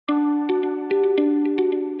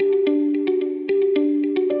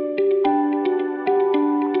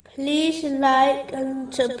Please like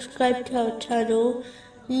and subscribe to our channel.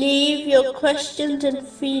 Leave your questions and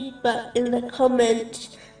feedback in the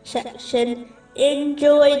comments section.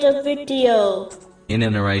 Enjoy the video. In a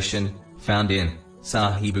narration found in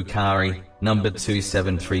Sahih Bukhari, number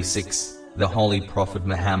 2736, the Holy Prophet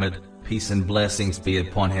Muhammad, peace and blessings be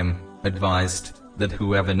upon him, advised that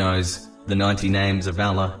whoever knows the 90 names of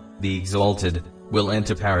Allah, the Exalted, will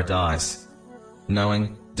enter paradise.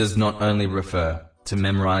 Knowing does not only refer to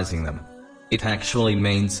memorizing them. It actually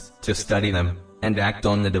means to study them and act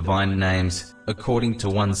on the divine names according to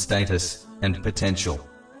one's status and potential.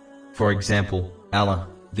 For example, Allah,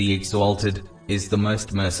 the Exalted, is the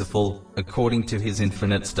most merciful according to his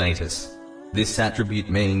infinite status. This attribute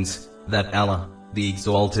means that Allah, the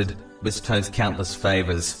Exalted, bestows countless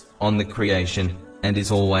favors on the creation and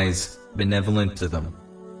is always benevolent to them.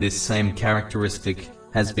 This same characteristic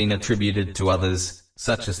has been attributed to others,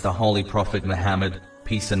 such as the Holy Prophet Muhammad,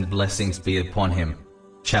 peace and blessings be upon him.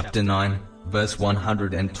 Chapter 9, verse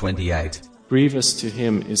 128. Grievous to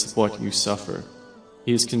him is what you suffer.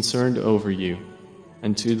 He is concerned over you,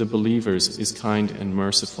 and to the believers is kind and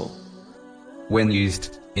merciful. When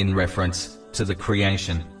used in reference to the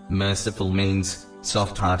creation, merciful means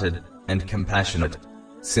soft-hearted and compassionate.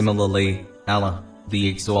 Similarly, Allah, the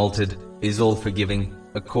Exalted, is all-forgiving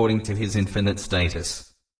according to his infinite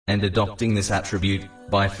status. And adopting this attribute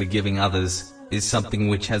by forgiving others is something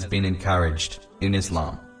which has been encouraged in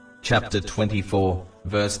Islam. Chapter 24,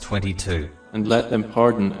 verse 22. And let them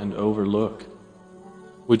pardon and overlook.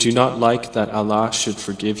 Would you not like that Allah should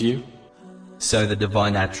forgive you? So the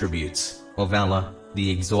divine attributes of Allah, the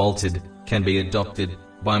Exalted, can be adopted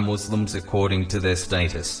by Muslims according to their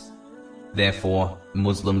status. Therefore,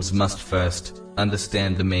 Muslims must first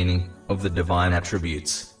understand the meaning of the divine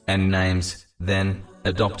attributes and names, then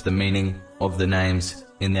adopt the meaning of the names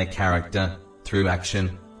in their character through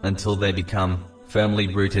action until they become firmly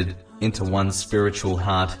rooted into one's spiritual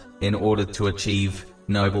heart in order to achieve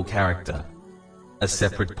noble character. A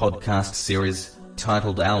separate podcast series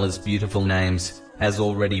titled Allah's Beautiful Names has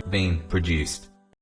already been produced.